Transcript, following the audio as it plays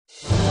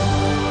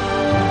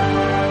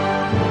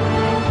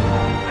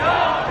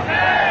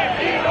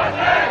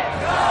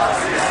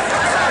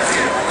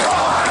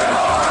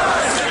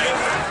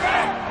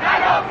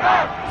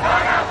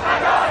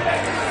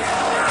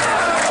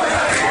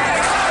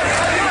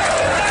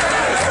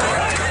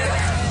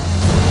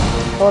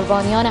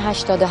قربانیان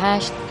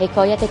 88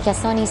 حکایت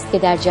کسانی است که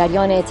در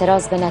جریان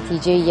اعتراض به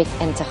نتیجه یک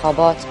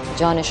انتخابات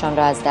جانشان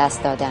را از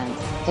دست دادند.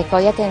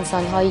 حکایت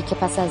انسان هایی که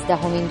پس از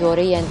دهمین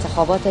دوره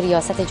انتخابات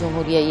ریاست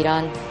جمهوری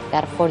ایران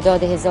در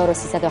خرداد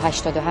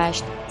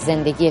 1388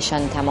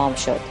 زندگیشان تمام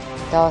شد.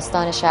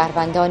 داستان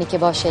شهروندانی که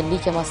با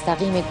شلیک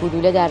مستقیم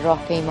گلوله در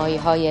راهپیمایی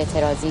های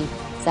اعتراضی،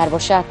 ضرب و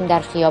شتم در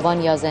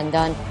خیابان یا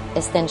زندان،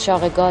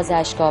 استنشاق گاز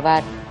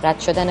اشک‌آور، رد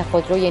شدن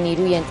خودروی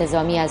نیروی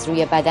انتظامی از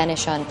روی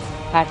بدنشان،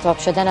 پرتاب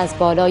شدن از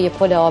بالای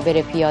پل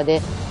عابر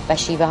پیاده و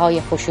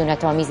شیوه‌های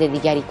خشونت‌آمیز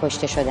دیگری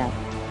کشته شدند.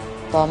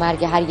 با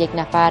مرگ هر یک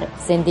نفر،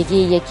 زندگی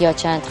یک یا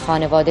چند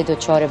خانواده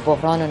دچار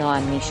بحران و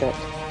ناامنی شد.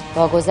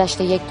 با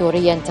گذشت یک دوره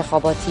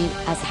انتخاباتی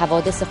از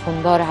حوادث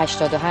خونبار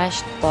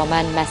 88 با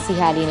من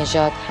مسیح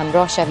نژاد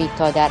همراه شوید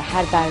تا در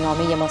هر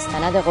برنامه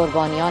مستند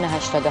قربانیان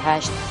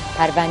 88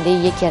 پرونده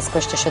یکی از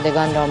کشته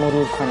شدگان را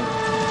مرور کنیم.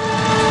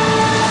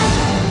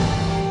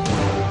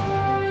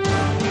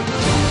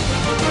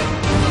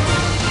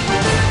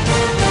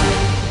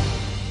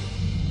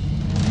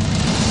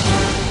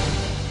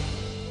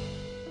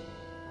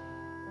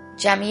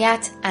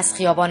 جمعیت از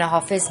خیابان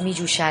حافظ می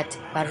جوشد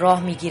و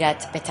راه می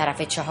گیرد به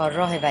طرف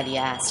چهارراه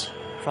ولیعصر.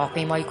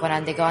 راهپیمایی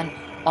کنندگان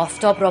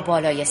آفتاب را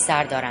بالای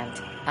سر دارند،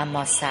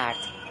 اما سرد.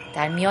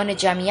 در میان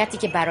جمعیتی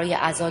که برای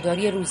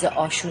عزاداری روز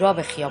عاشورا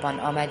به خیابان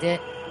آمده،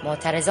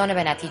 معترضان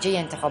به نتیجه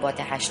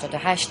انتخابات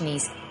 88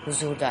 نیز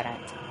حضور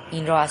دارند.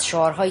 این را از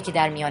شعارهایی که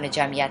در میان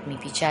جمعیت می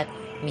پیچد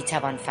می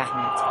توان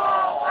فهمید.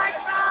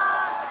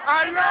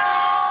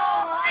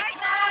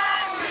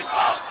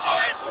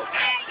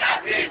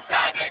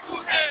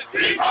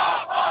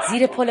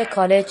 زیر پل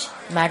کالج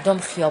مردم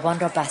خیابان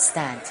را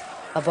بستند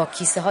و با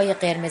کیسه های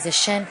قرمز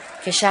شن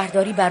که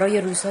شهرداری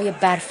برای روزهای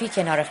برفی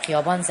کنار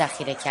خیابان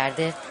ذخیره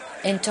کرده،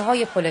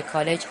 انتهای پل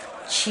کالج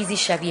چیزی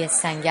شبیه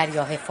سنگر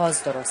یا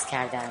حفاظ درست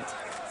کردند.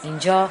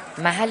 اینجا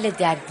محل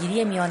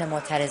درگیری میان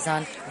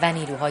معترضان و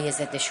نیروهای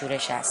ضد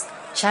شورش است.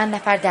 چند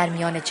نفر در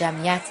میان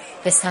جمعیت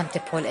به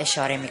سمت پل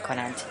اشاره می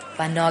کنند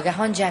و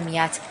ناگهان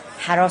جمعیت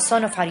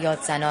هراسان و فریاد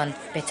زنان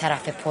به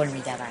طرف پل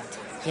می دوند.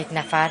 یک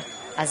نفر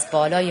از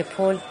بالای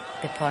پل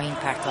به پایین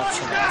پرتاب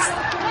شده است.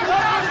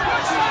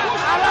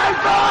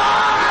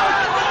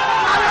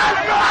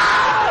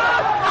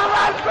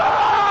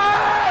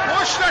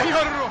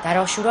 در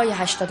عاشورای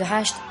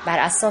 88 بر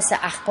اساس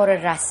اخبار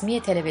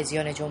رسمی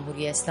تلویزیون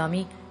جمهوری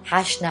اسلامی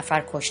 8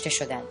 نفر کشته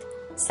شدند.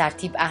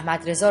 سرتیپ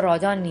احمدرضا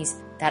رادان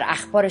نیز در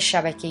اخبار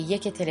شبکه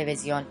یک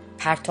تلویزیون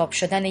پرتاب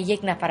شدن یک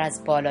نفر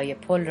از بالای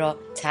پل را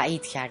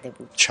تایید کرده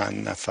بود.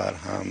 چند نفر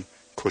هم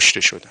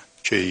کشته شدند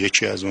که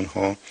یکی از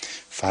اونها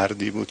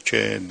فردی بود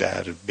که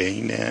در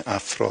بین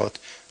افراد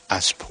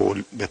از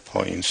پل به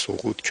پایین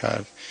سقوط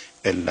کرد.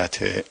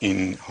 علت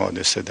این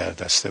حادثه در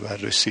دست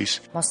بررسی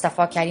است.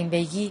 مصطفی کریم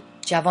بیگی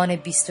جوان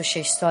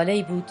 26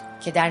 ساله‌ای بود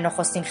که در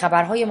نخستین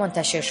خبرهای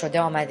منتشر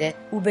شده آمده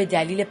او به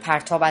دلیل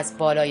پرتاب از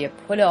بالای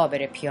پل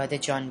عابر پیاده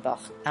جان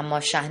باخت. اما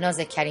شهناز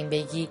کریم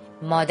بیگی،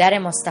 مادر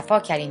مصطفی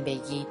کریم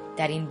بیگی،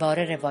 در این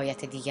باره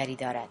روایت دیگری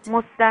دارد.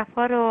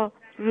 مصطفی رو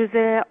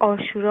روز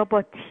عاشورا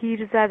با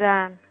تیر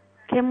زدن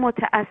که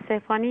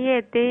متاسفانه یه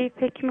عده‌ای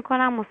فکر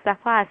میکنم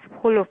مصطفی از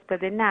پل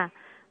افتاده. نه،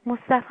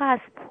 مصطفی از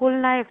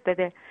پل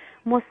نیفتاده.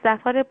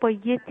 مصطفی رو با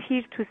یه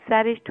تیر تو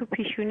سرش تو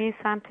پیشونی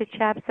سمت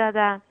چپ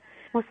زدن.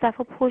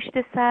 مصطفی پشت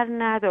سر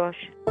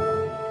نداشت.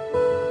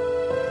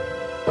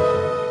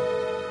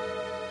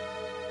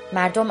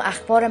 مردم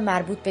اخبار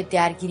مربوط به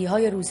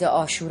درگیری‌های روز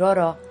عاشورا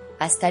را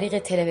از طریق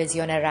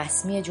تلویزیون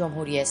رسمی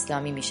جمهوری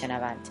اسلامی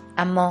میشنوند،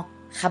 اما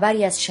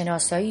خبری از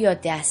شناسایی یا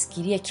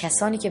دستگیری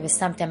کسانی که به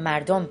سمت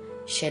مردم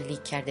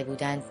شلیک کرده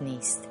بودند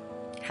نیست.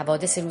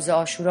 حوادث روز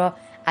عاشورا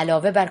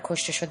علاوه بر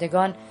کشته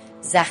شدگان،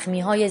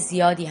 زخمی‌های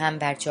زیادی هم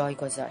بر جای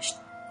گذاشت.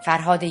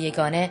 فرهاد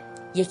یگانه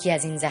یکی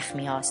از این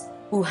زخمی‌هاست.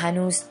 او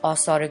هنوز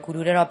آثار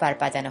گلوله را بر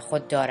بدن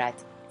خود دارد.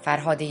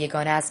 فرهاد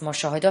یگانه از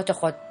مشاهدات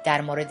خود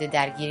در مورد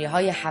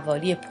درگیری‌های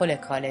حوالی پل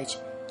کالج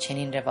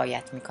چنین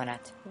روایت می‌کند.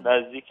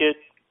 نزدیک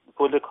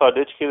پل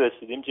کالج که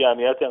رسیدیم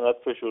جمعیت انقدر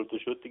فشرده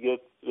شد دیگه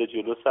به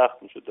جلو سخت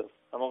می‌شد.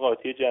 اما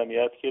قاطی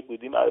جمعیت که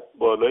بودیم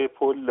بالای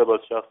پل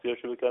لباس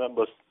شخصی‌هاشو بکردن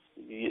با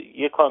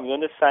یه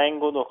کامیون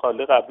سنگ و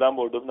نخاله قبلا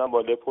برده بودن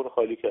بالای پل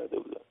خالی کرده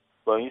بودن.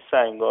 با این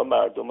سنگ‌ها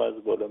مردم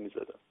از بالا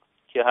می‌زدن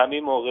که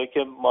همین موقع که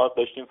ما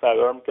داشتیم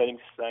فرار می‌کردیم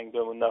که سنگ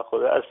بهمون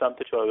نخوره، از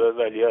سمت چهارراه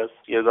ولیعصر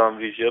یگان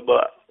ویژه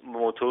با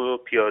موتور و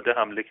پیاده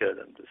حمله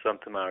کردن به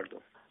سمت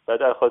مردم.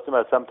 بعد خواستیم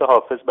از سمت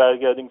حافظ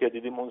برگردیم که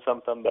دیدیم اون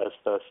سمت هم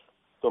بسته است.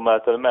 2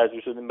 مرتبه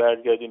مجبور شدیم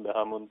برگردیم به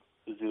همون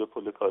زیر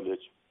پل کالج.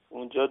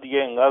 اونجا دیگه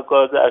انقدر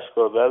گاز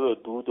اشک‌آور و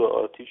دود و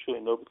آتش و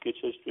اینا بود که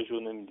چشمشو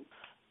نمی‌دید.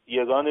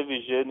 یگان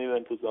ویژه نیرو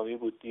انتظامی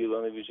بود،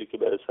 یگان ویژه که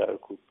برای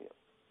سرکوب میاد.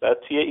 بعد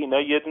توی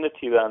اینا یه دونه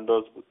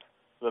تیرانداز بود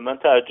و من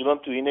تعجبم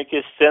تو اینه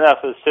که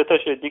 3 تا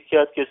شلیک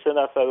کرد که 3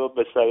 نفر رو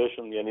به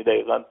سرشون، یعنی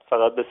دقیقاً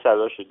فقط به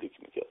سرش شلیک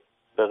میکرد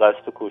به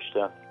قصد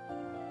کشتن.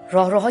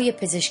 راهروهای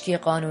پزشکی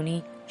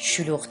قانونی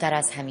شلوغ‌تر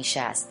از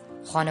همیشه است.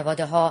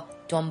 خانواده‌ها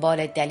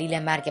دنبال دلیل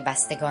مرگ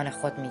بستگان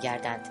خود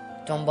می‌گردند.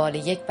 دنبال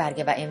یک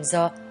برگه و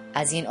امضا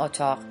از این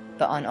اتاق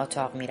به آن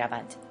اتاق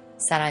می‌روند.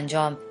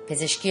 سرانجام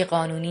پزشکی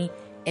قانونی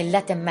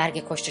علت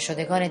مرگ کشته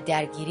شدگان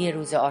درگیری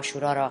روز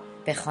عاشورا را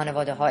به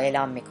خانواده ها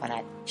اعلام می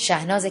کند.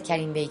 شهناز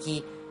کریم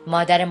بیگی،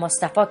 مادر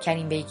مصطفی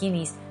کریم بیگی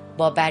نیز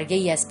با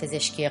برگه‌ای از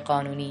پزشکی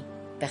قانونی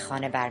به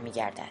خانه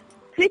برمیگردد.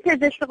 توی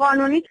پزشکی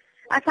قانونی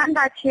اصلا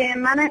بچه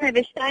من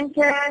نوشتن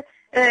که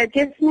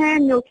جسم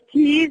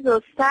نوک‌تیز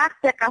و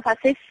سخت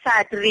قفسه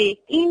صدری،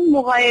 این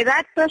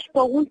مغایرت داشت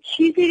با اون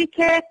چیزی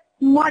که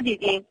ما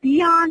دیدیم.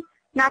 بیان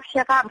نقش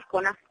قبر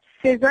کنن.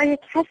 سزای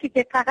کسی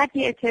که فقط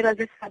یه اعتراض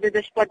ساده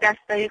داشت با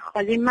دستای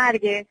خالی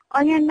مرگه.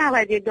 آیا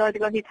نباید یه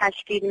دادگاهی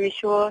تشکیل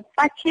میشد؟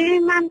 بچه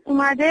من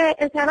اومده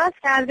اعتراض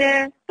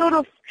کرده،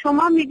 درست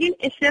شما میگین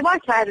اشتباه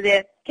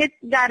کرده که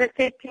در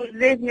فکر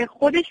ذهن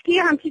خودش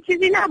که همچین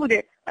چیزی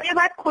نبوده. آیا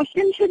باید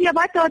کشته میشد یا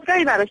باید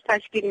دادگاهی براش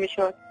تشکیل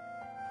میشد؟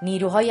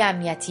 نیروهای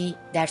امنیتی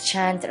در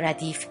چند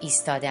ردیف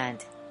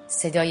ایستادند.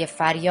 صدای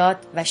فریاد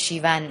و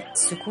شیون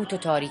سکوت و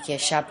تاریک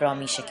شب را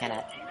می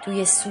شکند.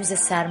 توی سوز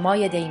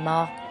سرمای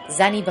دیماه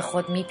زنی به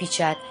خود می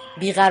پیچد،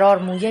 بیقرار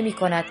مویه می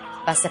کند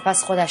و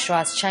سپس خودش را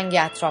از چنگ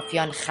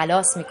اطرافیان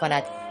خلاص می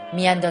کند،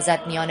 می اندازد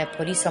میان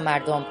پلیس و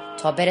مردم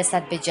تا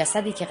برسد به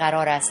جسدی که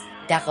قرار است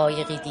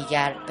دقایقی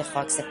دیگر به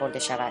خاک سپرده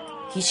شود.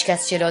 هیچ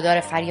کس جلودار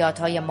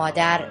فریادهای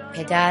مادر،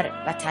 پدر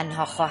و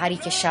تنها خواهری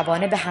که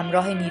شبانه به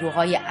همراه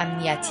نیروهای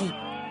امنیتی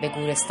به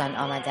گورستان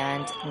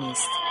آمدند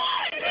نیست.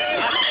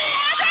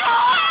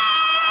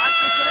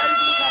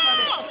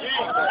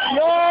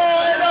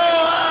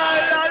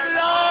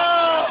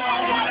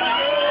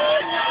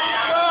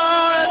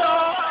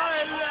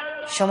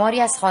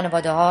 شماری از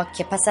خانواده‌ها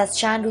که پس از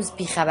چند روز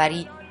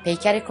بیخبری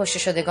پیکر کشته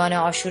شدگان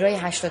عاشورای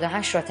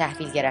 88 را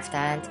تحویل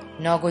گرفتند،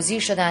 ناگزیر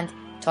شدند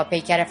تا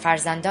پیکر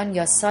فرزندان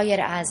یا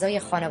سایر اعضای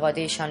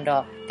خانوادهشان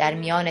را در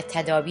میان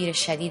تدابیر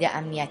شدید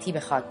امنیتی به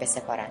خاک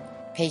بسپارند.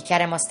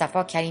 پیکر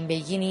مصطفی کریم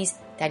بیگی نیز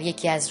در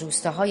یکی از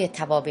روستاهای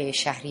توابع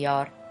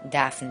شهریار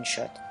دفن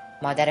شد.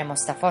 مادر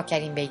مصطفی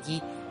کریم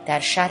بیگی در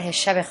شرح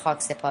شب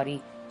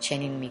خاکسپاری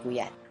چنین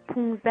میگوید: 15-16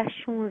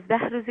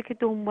 روزی که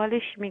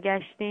دنبالش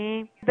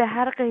میگشتیم، به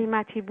هر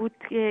قیمتی بود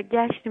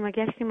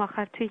گشتیم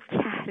آخر توی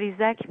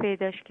کهریزک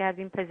پیداش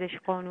کردیم،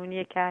 پزشک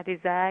قانونی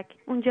کهریزک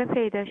اونجا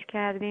پیداش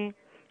کردیم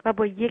و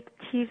با یک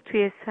تیر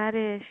توی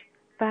سرش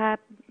و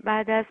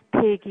بعد از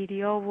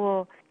پیگیری‌ها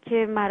و که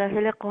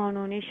مراحل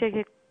قانونیشه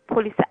که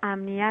پلیس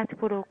امنیت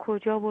برو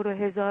کجا برو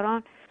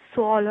هزاران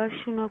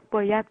سوالاشون رو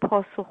باید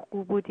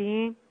پاسخگو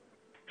بودیم،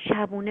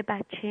 شبونه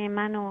بچه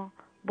منو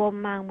با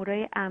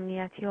مامورای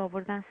امنیتی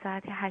آوردن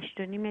ساعت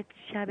 8:30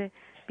 شب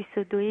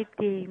 22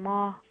 دی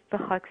ماه به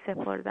خاک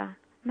سپردن.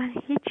 من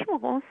هیچ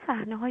موقع اون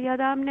صحنه ها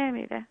یادم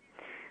نمیره.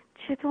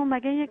 چطور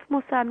مگه یک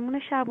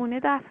مسلمون شبونه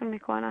دفن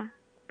میکنن؟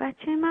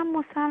 بچه من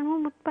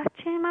مسلمون بود،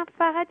 بچه من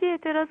فقط یه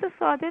اعتراض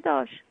ساده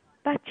داشت،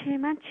 بچه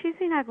من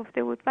چیزی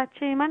نگفته بود،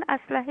 بچه من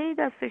اسلحه‌ای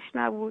دستش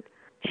نبود.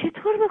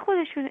 چطور به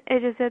خودشون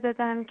اجازه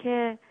دادن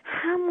که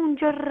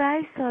همونجا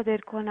رأی صادر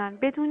کنن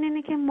بدون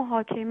اینکه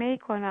محاکمه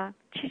کنن؟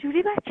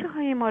 چجوری بچه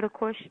های ما رو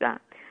کشتن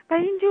و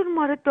اینجور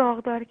ما رو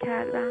داغدار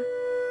کردن؟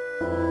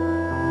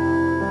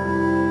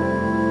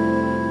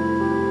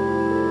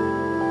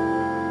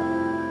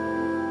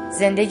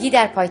 زندگی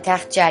در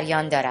پایتخت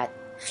جریان دارد.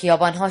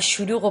 خیابانها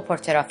شلوغ و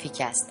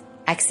پرترافیک است.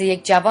 عکس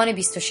یک جوان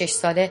 26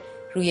 ساله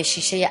روی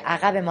شیشه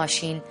عقب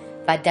ماشین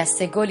و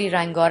دسته گلی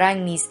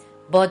رنگارنگ نیز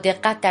با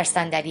دقت در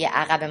صندلی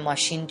عقب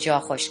ماشین جا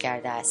خوش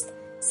کرده است.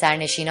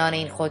 سرنشینان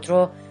این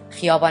خودرو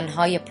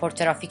خیابان‌های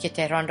پرترافیک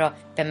تهران را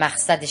به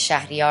مقصد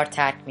شهریار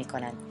ترک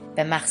می‌کنند،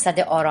 به مقصد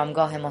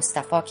آرامگاه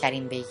مصطفی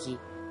کریم بیگی.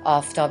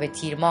 آفتاب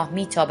تیرماه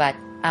میتابد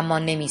اما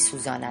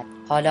نمیسوزاند.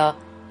 حالا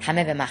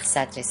همه به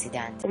مقصد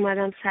رسیدند.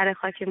 اومدم سر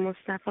خاک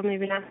مصطفی،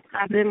 میبینم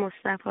قبر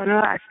مصطفی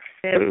را از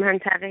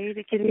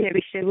منطقه‌ای که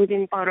نوشته بود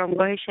این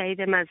آرامگاه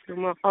شهید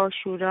مظلوم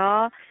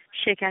عاشورا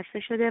شکسته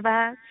شده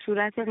و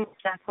صورت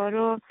مصطفی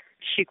رو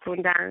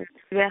شکوندن.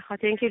 به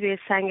خاطر اینکه روی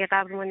سنگ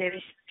قبر ما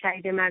نوشته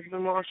شهید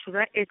مظلوم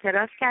عاشورا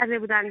اعتراض کرده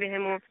بودن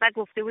بهمون و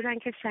گفته بودن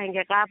که سنگ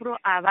قبر رو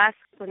عوض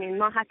کنین،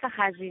 ما حتی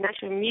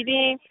هزینه‌شو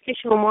میدیم که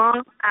شما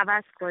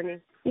عوض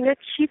کنین. اینا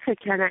چی فکر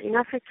کردن؟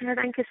 اینا فکر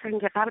کردن که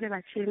سنگ قبر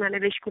بچه منو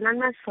بشکنن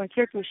من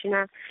ساکت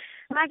میشینم،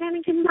 مگر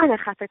اینکه منو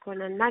خفه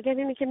کنن، مگر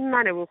اینکه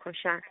منو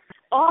بکشن.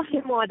 آه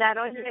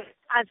مادرای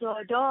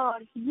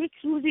عزادار، یک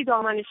روزی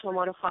دامن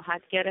شما رو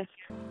خواهد گرفت.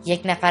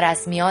 یک نفر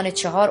از میان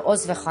 4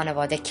 عضو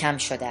خانواده کم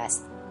شده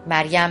است.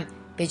 مریم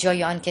به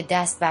جای آن که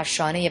دست بر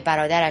شانه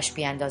برادرش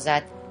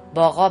بیاندازد،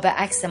 با قاب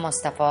عکس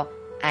مصطفی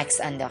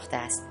عکس انداخته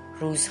است.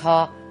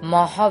 روزها،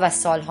 ماهها و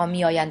سالها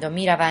می آیند و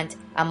می روند،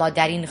 اما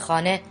در این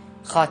خانه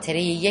خاطره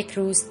یک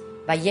روز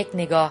و یک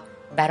نگاه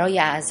برای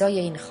اعضای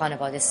این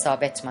خانواده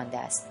ثابت مانده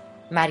است.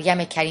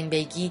 مریم کریم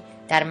بیگی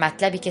در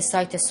مطلبی که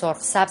سایت سرخ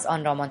سبز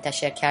آن را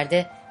منتشر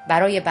کرده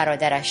برای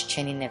برادرش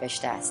چنین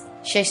نوشته است: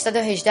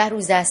 618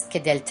 روز است که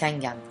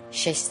دلتنگم،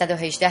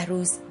 618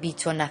 روز بی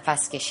تو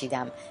نفس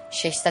کشیدم،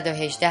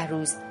 618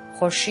 روز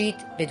خورشید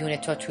بدون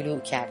تو طلوع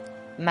کرد،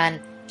 من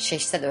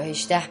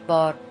 618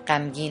 بار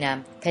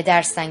غمگینم،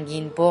 پدر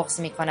سنگین بغض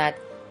می کند،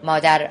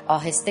 مادر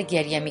آهسته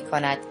گریه می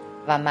کند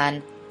و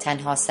من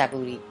تنها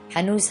صبوری.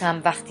 هنوز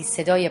هم وقتی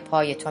صدای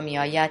پای تو می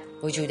آید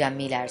وجودم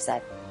می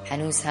لرزد.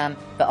 هنوز هم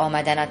به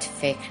آمدنت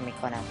فکر می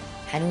کنم.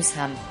 هنوز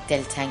هم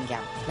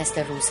دلتنگم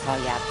مثل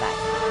روزهای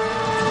اول.